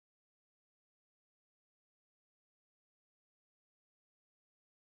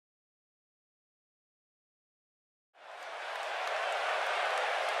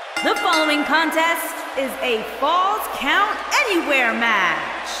The following contest is a Falls Count Anywhere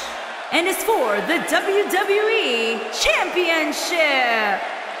match and is for the WWE Championship.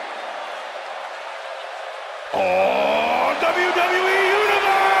 Oh, WWE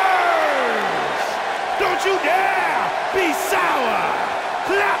Universe! Don't you dare be sour!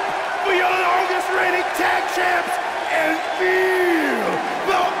 Clap for your longest reigning tag champs and feel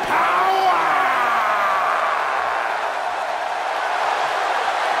the power!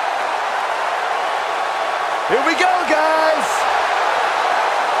 Here we go, guys!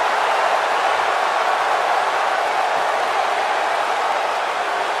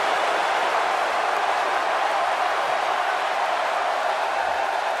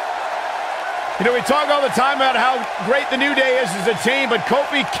 You know, we talk all the time about how great the New Day is as a team, but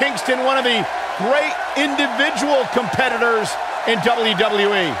Kofi Kingston, one of the great individual competitors in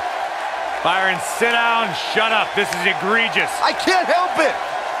WWE. Byron, sit down, shut up. This is egregious. I can't help it!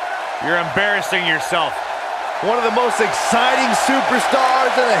 You're embarrassing yourself. One of the most exciting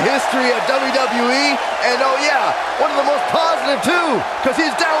superstars in the history of WWE, and oh yeah, one of the most positive too, because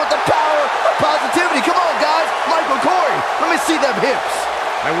he's down with the power of positivity. Come on, guys, Michael Corey, let me see them hips.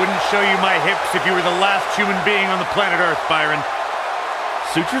 I wouldn't show you my hips if you were the last human being on the planet Earth, Byron.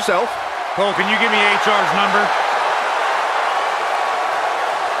 Suit yourself. Cole, can you give me HR's number?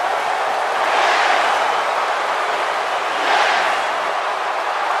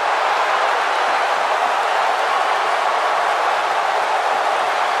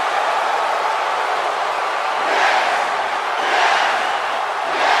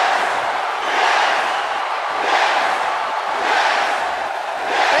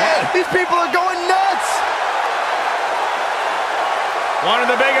 These people are going nuts! One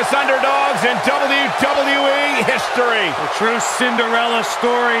of the biggest underdogs in WWE history. A true Cinderella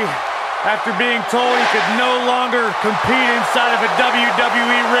story. After being told he could no longer compete inside of a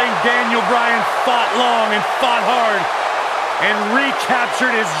WWE ring, Daniel Bryan fought long and fought hard and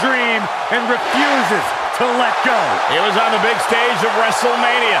recaptured his dream and refuses to let go. It was on the big stage of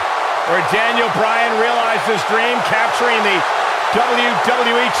Wrestlemania where Daniel Bryan realized his dream, capturing the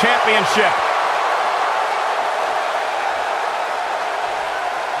WWE Championship.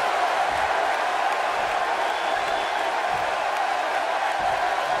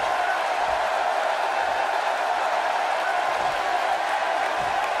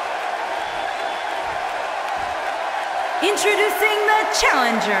 Introducing the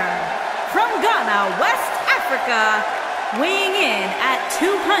challenger from Ghana, West Africa, weighing in at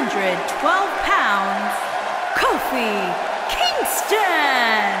 212 pounds, Kofi Kingston.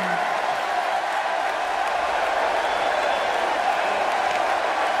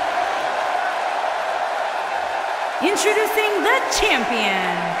 Introducing the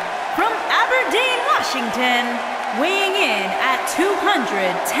champion from Aberdeen, Washington, weighing in at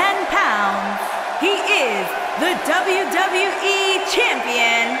 210 pounds. He is the WWE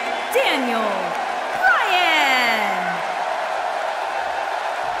Champion, Daniel Bryan.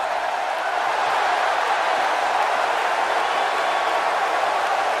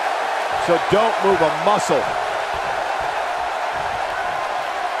 So don't move a muscle.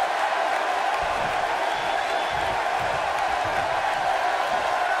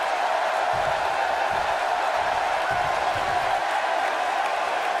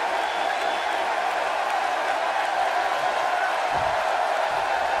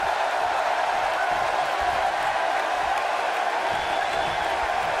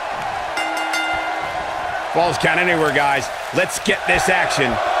 Falls Count Anywhere, guys. Let's get this action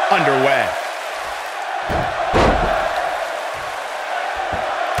underway.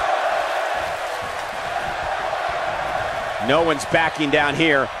 No one's backing down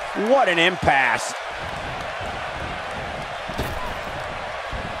here. What an impasse.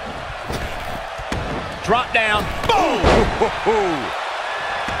 Drop down. Boom!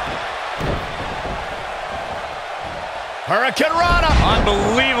 Hurricane Rana.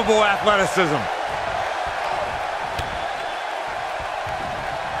 Unbelievable athleticism.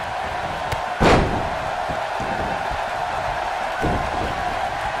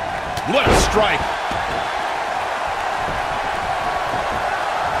 What a strike.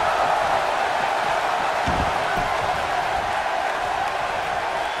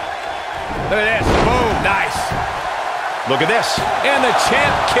 Look at this. Boom. Nice. Look at this. And the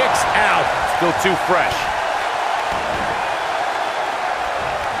champ kicks out. Still too fresh.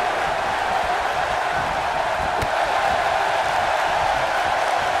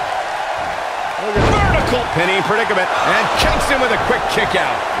 Vertical pinning predicament. And Kingston with a quick kick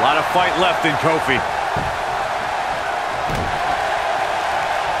out. A lot of fight left in Kofi.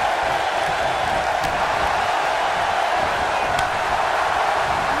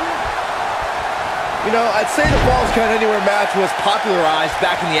 You know, I'd say the Falls Count Anywhere match was popularized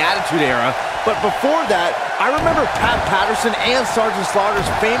back in the Attitude Era, but before that, I remember Pat Patterson and Sergeant Slaughter's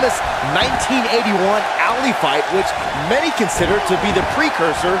famous 1981 alley fight, which many consider to be the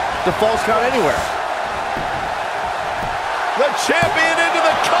precursor to Falls Count Anywhere. The champion into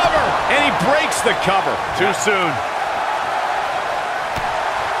the cover, and he breaks the cover. Too soon.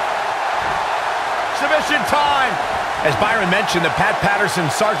 Submission time. As Byron mentioned, the Pat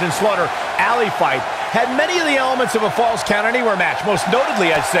Patterson-Sergeant Slaughter alley fight had many of the elements of a Falls Count Anywhere match. Most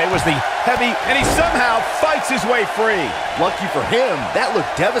notably, I'd say, was the heavy, and he somehow fights his way free. Lucky for him, that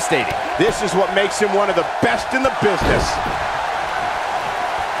looked devastating. This is what makes him one of the best in the business.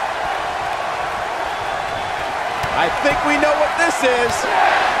 I think we know what this is.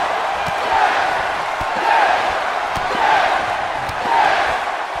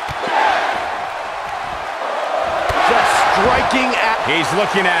 Striking at... He's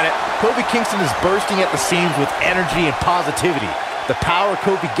looking at it. Kofi Kingston is bursting at the seams with energy and positivity. The power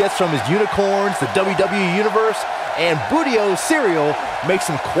Kofi gets from his unicorns, the WWE Universe, and Budio cereal makes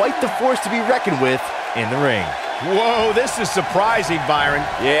him quite the force to be reckoned with in the ring. Whoa, this is surprising, Byron.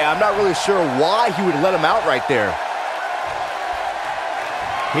 Yeah, I'm not really sure why he would let him out right there.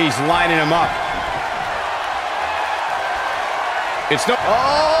 He's lining him up. It's no...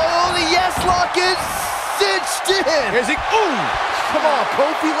 Oh, the yes lock is cinched in. Here's he... Ooh! Come on,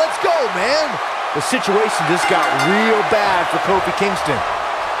 Kofi, let's go, man. The situation just got real bad for Kofi Kingston.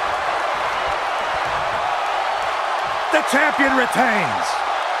 The champion retains.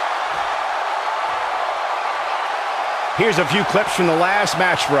 Here's a few clips from the last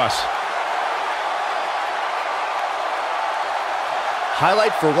match for us.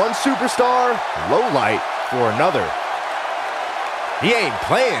 Highlight for one superstar, low light for another. He ain't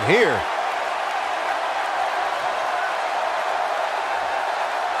playing here.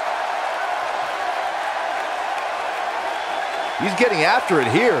 He's getting after it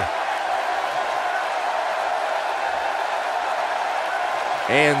here.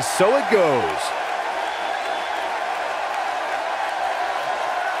 And so it goes.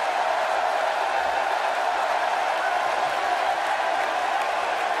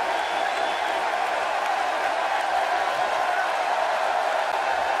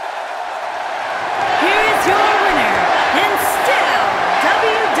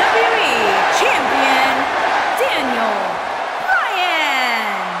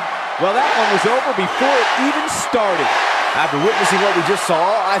 Well, that one was over before it even started. After witnessing what we just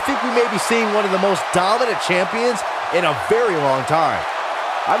saw, I think we may be seeing one of the most dominant champions in a very long time.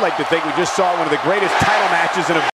 I'd like to think we just saw one of the greatest title matches in a